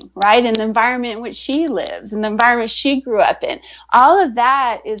conditioning, right? And the environment in which she lives and the environment she grew up in. All of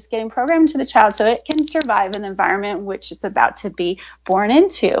that is getting programmed into the child so it can survive in the environment in which it's about to be born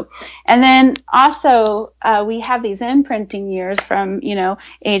into. And then also we have these imprinting years from,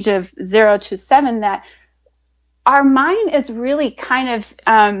 age of 0 to 7 that our mind is really kind of,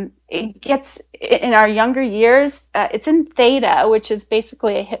 it gets in our younger years, it's in theta, which is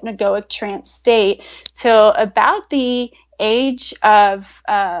basically a hypnagogic trance state, till about the age of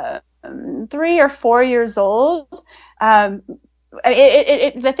 3 or 4 years old.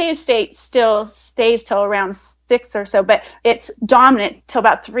 The theta state still stays till around 6 or so, but it's dominant till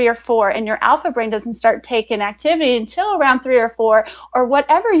about 3 or 4, and your alpha brain doesn't start taking activity until around 3 or 4, or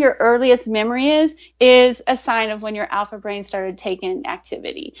whatever your earliest memory is a sign of when your alpha brain started taking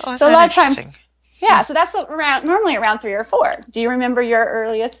activity. Oh, so a lot of times, yeah. So that's normally around 3 or 4. Do you remember your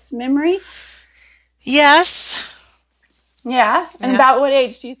earliest memory? Yes. Yeah. And about what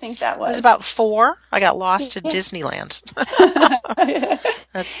age do you think that was? It was about 4. I got lost at Disneyland.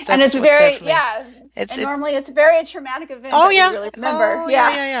 that's and it's very, normally it's a very traumatic event. Oh, yeah. You really remember. Oh,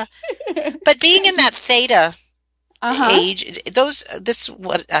 yeah. But being in that theta age, this is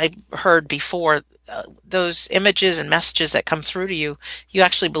what I heard before, those images and messages that come through to you, you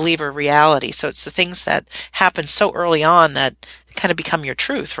actually believe are reality. So it's the things that happen so early on that kind of become your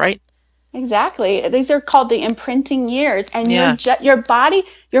truth, right? Exactly. These are called the imprinting years, and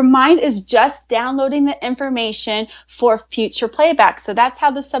your mind is just downloading the information for future playback. So that's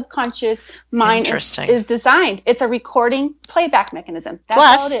how the subconscious mind is designed. It's a recording playback mechanism. That's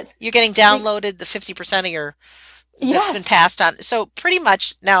all it is. You're getting downloaded the 50% of your that's been passed on. So pretty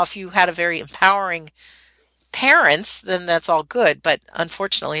much now, if you had a very empowering parents, then that's all good. But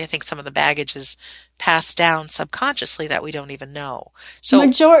unfortunately, I think some of the baggage is passed down subconsciously that we don't even know. So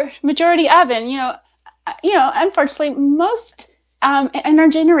majority of it, unfortunately, most in our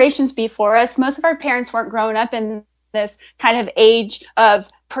generations before us, most of our parents weren't growing up in this kind of age of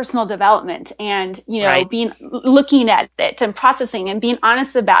personal development and being looking at it and processing and being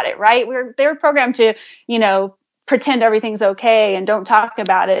honest about it. Right? They were programmed to pretend everything's okay and don't talk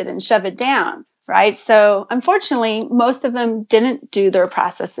about it and shove it down. Right. So unfortunately, most of them didn't do their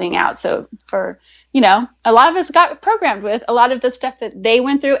processing out. So for, a lot of us got programmed with a lot of the stuff that they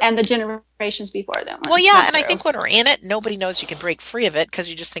went through and the generations before them. Well, yeah. And I think when we're in it, nobody knows you can break free of it because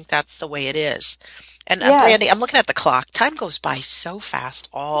you just think that's the way it is. And Brandy, I'm looking at the clock. Time goes by so fast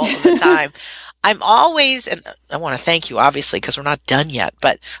all the time. I'm always, and I want to thank you, obviously, because we're not done yet,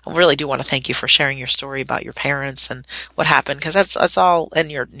 but I really do want to thank you for sharing your story about your parents and what happened, because that's all in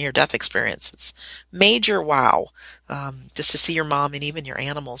your near-death experience. It's major wow, just to see your mom and even your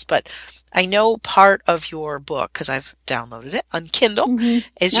animals. But I know part of your book, because I've downloaded it on Kindle,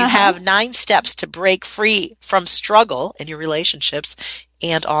 is you have 9 steps to break free from struggle in your relationships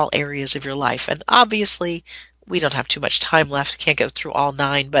and all areas of your life. And obviously, we don't have too much time left. Can't go through all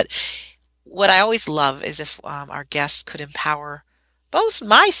 9. But what I always love is if our guest could empower both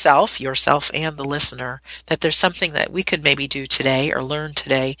myself, yourself, and the listener, that there's something that we could maybe do today or learn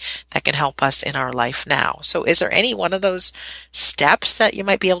today that can help us in our life now. So is there any one of those steps that you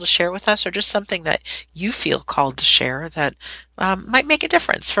might be able to share with us, or just something that you feel called to share that might make a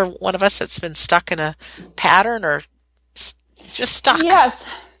difference for one of us that's been stuck in a pattern or just stuck? Yes.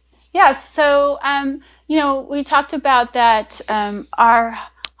 So, we talked about that our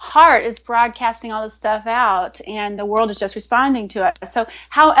heart is broadcasting all this stuff out, and the world is just responding to it. So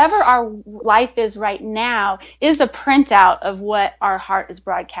however our life is right now is a printout of what our heart is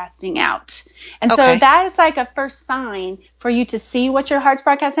broadcasting out. And so that is like a first sign for you to see what your heart's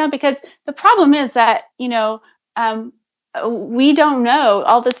broadcasting out, because the problem is that, we don't know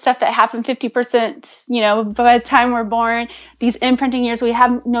all the stuff that happened 50%, by the time we're born, these imprinting years we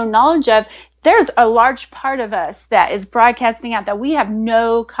have no knowledge of. There's a large part of us that is broadcasting out that we have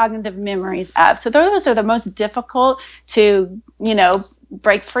no cognitive memories of. So those are the most difficult to,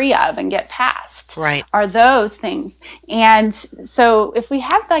 break free of and get past. Right. Are those things. And so if we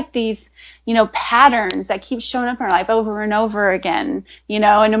have like these, patterns that keep showing up in our life over and over again,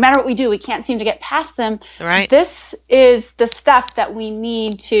 and no matter what we do, we can't seem to get past them. Right. This is the stuff that we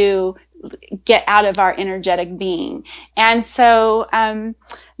need to get out of our energetic being. And so,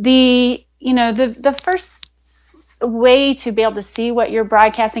 the first way to be able to see what you're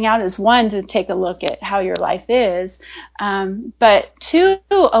broadcasting out is, one, to take a look at how your life is. But two,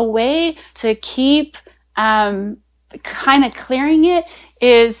 a way to keep kind of clearing it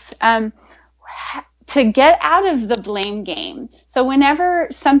is to get out of the blame game. So whenever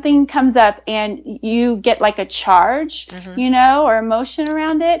something comes up and you get like a charge, or emotion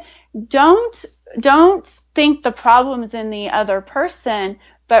around it, don't think the problem is in the other person,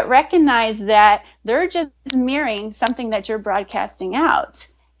 but recognize that they're just mirroring something that you're broadcasting out.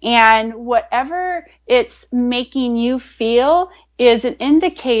 And whatever it's making you feel is an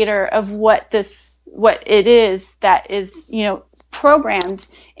indicator of what it is that is, programmed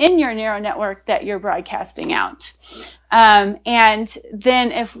in your neural network that you're broadcasting out. And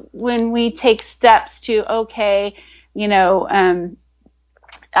then when we take steps to,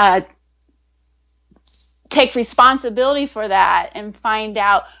 take responsibility for that and find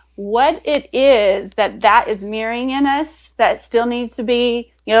out what it is that is mirroring in us that still needs to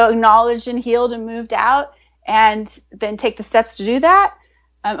be, acknowledged and healed and moved out, and then take the steps to do that.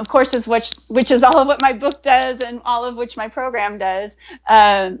 Of course, which is all of what my book does and all of which my program does,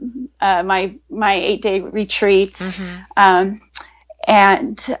 my 8-day retreat. Then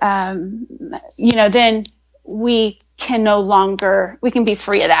we can be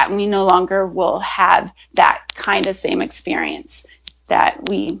free of that, and we no longer will have that kind of same experience that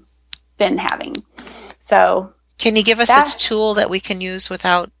we've been having. So can you give us a tool that we can use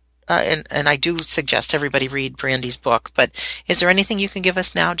without, and I do suggest everybody read Brandy's book, but is there anything you can give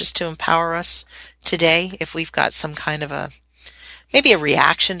us now just to empower us today if we've got some kind of maybe a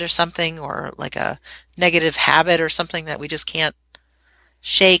reaction to something, or like a negative habit or something that we just can't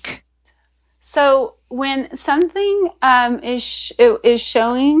shake? So when something is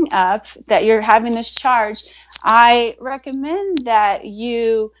showing up that you're having this charge, I recommend that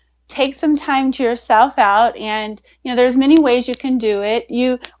you take some time to yourself out, and there's many ways you can do it.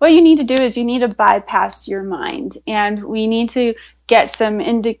 What you need to do is you need to bypass your mind, and we need to get some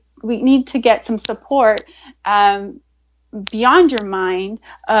support beyond your mind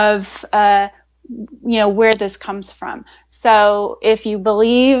of where this comes from. So if you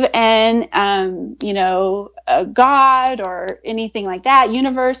believe in a God or anything like that,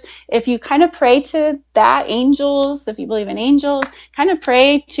 universe, if you kind of pray to that, angels, if you believe in angels, kind of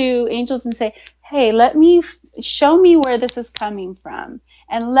pray to angels and say, hey, show me where this is coming from,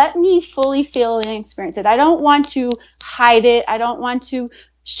 and let me fully feel and experience it. I don't want to hide it. I don't want to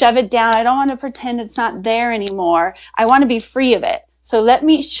shove it down. I don't want to pretend it's not there anymore. I want to be free of it. So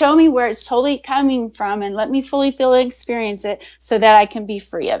show me where it's totally coming from, and let me fully feel and experience it so that I can be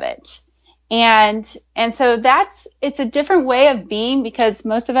free of it. And so it's a different way of being, because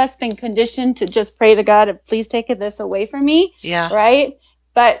most of us have been conditioned to just pray to God, please take this away from me. Yeah. Right?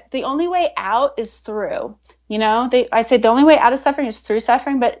 But the only way out is through. I say the only way out of suffering is through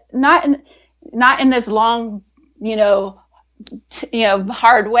suffering, but not in this long,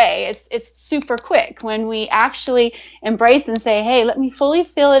 hard way. It's super quick when we actually embrace and say, hey, let me fully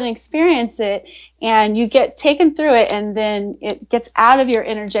feel it and experience it. And you get taken through it, and then it gets out of your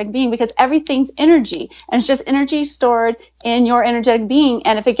energetic being, because everything's energy, and it's just energy stored in your energetic being.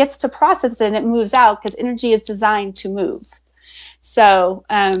 And if it gets to process it, it moves out, because energy is designed to move. So,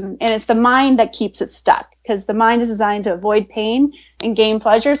 and it's the mind that keeps it stuck, because the mind is designed to avoid pain and gain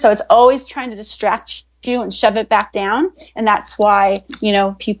pleasure. So it's always trying to distract you and shove it back down. And that's why,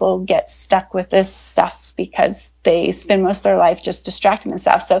 people get stuck with this stuff, because they spend most of their life just distracting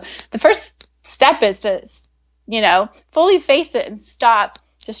themselves. So the first step is to, fully face it and stop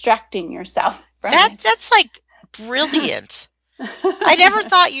distracting yourself. That's like brilliant. I never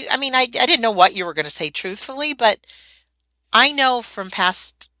thought I didn't know what you were going to say truthfully, but I know from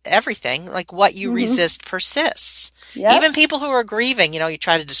past everything. Like what you Mm-hmm. resist persists. Yep. Even people who are grieving, you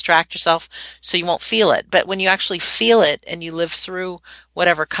try to distract yourself so you won't feel it. But when you actually feel it and you live through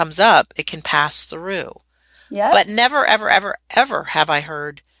whatever comes up, it can pass through. But Yep. never, ever, ever, ever have I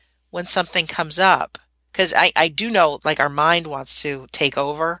heard when something comes up. Because I do know, like, our mind wants to take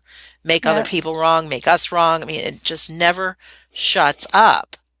over, make other Yep. people wrong, make us wrong. I mean, it just never shuts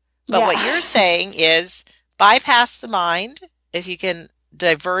up. But what Yeah. you're saying is bypass the mind. If you can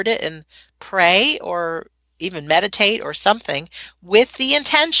divert it and pray or even meditate or something with the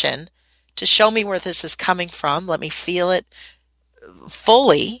intention to show me where this is coming from. Let me feel it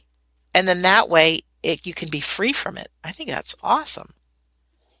fully. And then that way you can be free from it. I think that's awesome.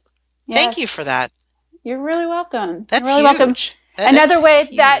 Thank you Yes. for that. You're really welcome. You're That's really welcome. huge. That is Another way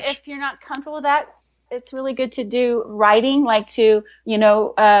that huge. if you're not comfortable with that, it's really good to do writing, like to,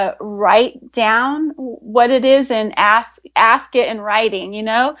 write down what it is and ask it in writing,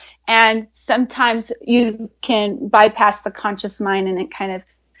 and sometimes you can bypass the conscious mind and it kind of,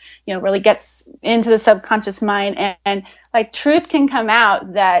 really gets into the subconscious mind and like truth can come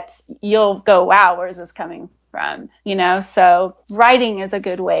out that you'll go, wow, where's this coming from? So writing is a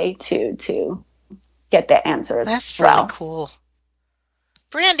good way to get the answer as That's really well. cool.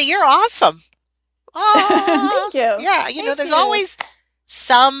 Brandy, you're awesome. Oh, Thank you. yeah. Thank There's you. always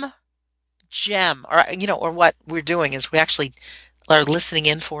some gem or what we're doing is we actually are listening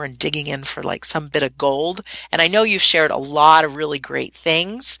in for and digging in for like some bit of gold. And I know you've shared a lot of really great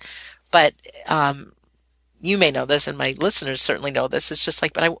things, but, you may know this and my listeners certainly know this. It's just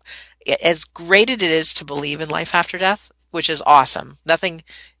like, as great as it is to believe in life after death, which is awesome. Nothing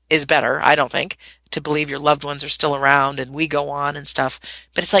is better, I don't think, to believe your loved ones are still around and we go on and stuff.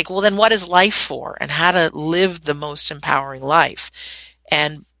 But it's like, well, then what is life for and how to live the most empowering life?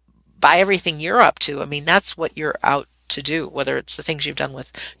 And by everything you're up to, I mean, that's what you're out to do, whether it's the things you've done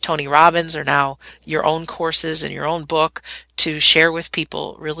with Tony Robbins or now your own courses and your own book to share with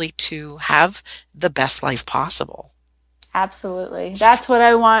people really to have the best life possible. Absolutely. That's what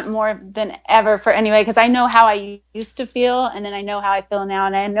I want more than ever for anyway, because I know how I used to feel and then I know how I feel now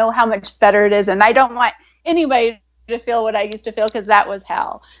and I know how much better it is. And I don't want anybody to feel what I used to feel because that was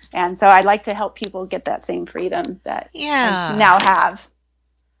hell. And so I'd like to help people get that same freedom that I now have.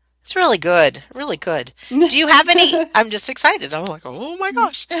 It's really good. Really good. Do you have any? I'm just excited. I'm like, oh my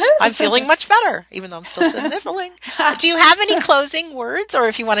gosh, I'm feeling much better, even though I'm still sniffling. Do you have any closing words, or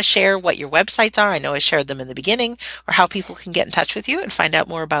if you want to share what your websites are? I know I shared them in the beginning, or how people can get in touch with you and find out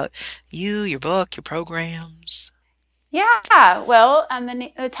more about you, your book, your programs. Yeah, well,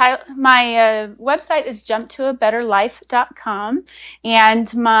 my website is jumptoabetterlife.com,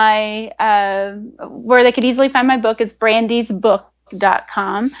 and my where they could easily find my book is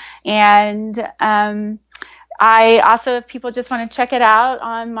brandysbook.com, and I also, if people just want to check it out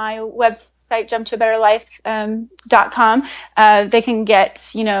on my website, jumptoabetterlife.com, they can get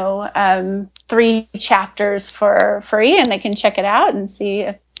 3 chapters for free, and they can check it out and see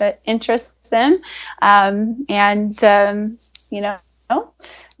if that interests them, that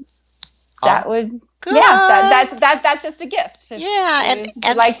would Good. that's just a gift. And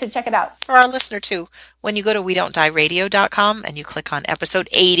like to check it out. For our listener too, when you go to WeDon'tDieRadio.com and you click on episode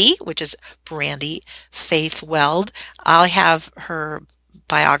 80, which is Brandy Faith Weld, I'll have her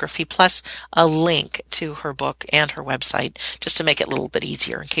biography plus a link to her book and her website just to make it a little bit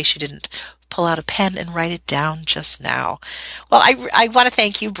easier in case you didn't pull out a pen and write it down just now. Well, I want to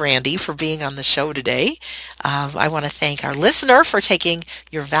thank you, Brandy, for being on the show today. I want to thank our listener for taking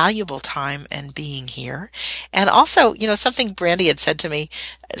your valuable time and being here. And also, something Brandy had said to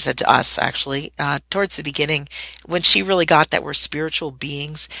us actually, towards the beginning, when she really got that we're spiritual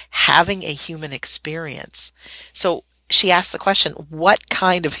beings having a human experience. So she asked the question, what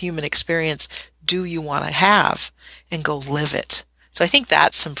kind of human experience do you want to have? And go live it. So I think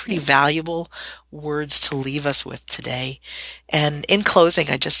that's some pretty valuable words to leave us with today. And in closing,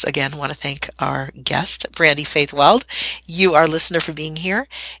 I just again want to thank our guest, Brandy Faith Weld, you, our listener, for being here.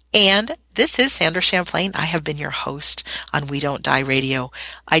 And this is Sandra Champlain. I have been your host on We Don't Die Radio.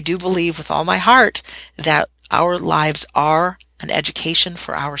 I do believe with all my heart that our lives are an education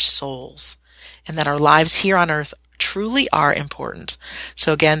for our souls and that our lives here on earth truly are important.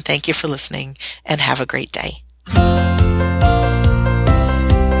 So again, thank you for listening and have a great day.